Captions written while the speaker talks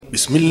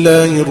بسم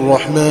الله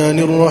الرحمن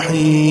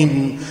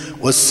الرحيم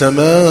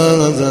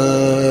والسماء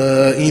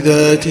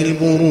ذات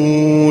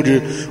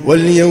البروج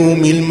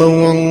واليوم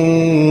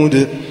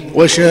الموعود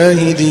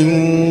وشاهد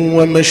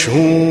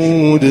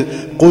ومشهود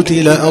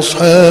قتل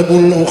أصحاب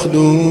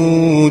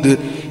الأخدود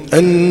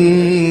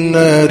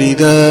النار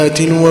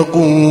ذات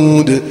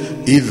الوقود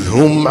إذ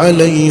هم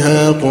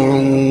عليها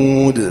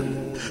قعود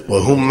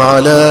وهم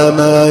على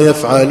ما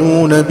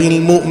يفعلون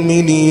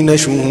بالمؤمنين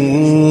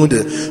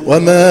شهود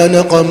وما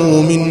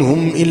نقموا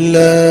منهم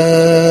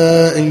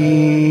إلا أن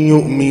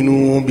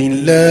يؤمنوا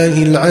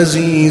بالله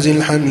العزيز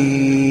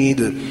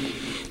الحميد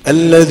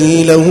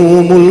الذي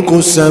له ملك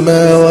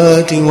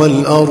السماوات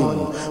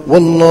والأرض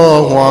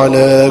والله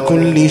على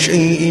كل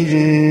شيء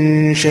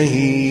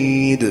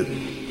شهيد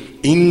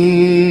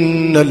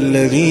إن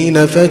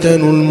الذين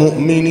فتنوا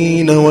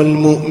المؤمنين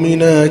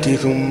والمؤمنات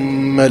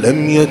ثم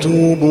لم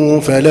يتوبوا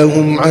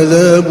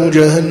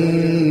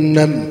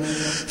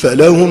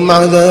فلهم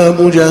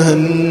عذاب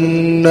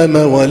جهنم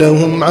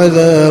ولهم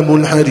عذاب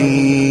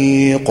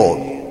الحريق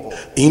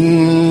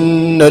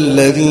إن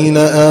الذين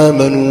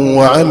آمنوا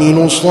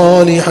وعملوا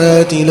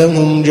الصالحات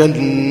لهم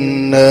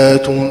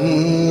جنات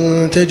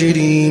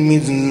تجري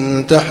من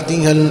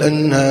تحتها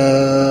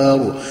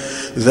الأنهار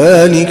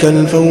ذلك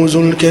الفوز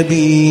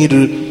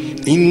الكبير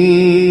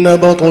إن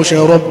بطش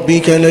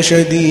ربك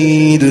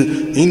لشديد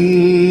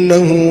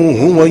إنه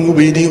هو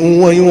يبدئ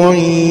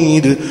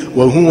ويعيد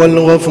وهو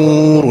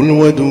الغفور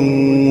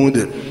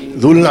الودود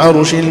ذو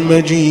العرش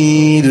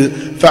المجيد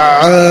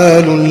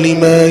فعال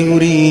لما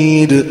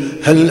يريد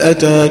هل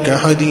أتاك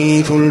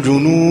حديث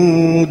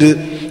الجنود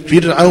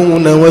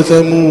فرعون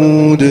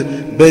وثمود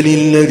بل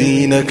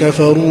الذين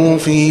كفروا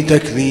في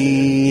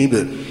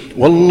تكذيب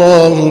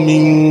والله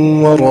من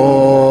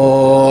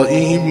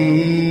ورائهم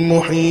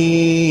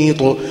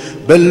محيط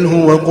بل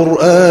هو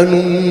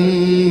قرآن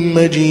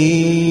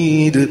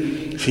مجيد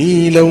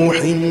في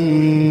لوح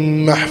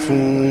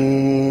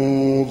محفوظ.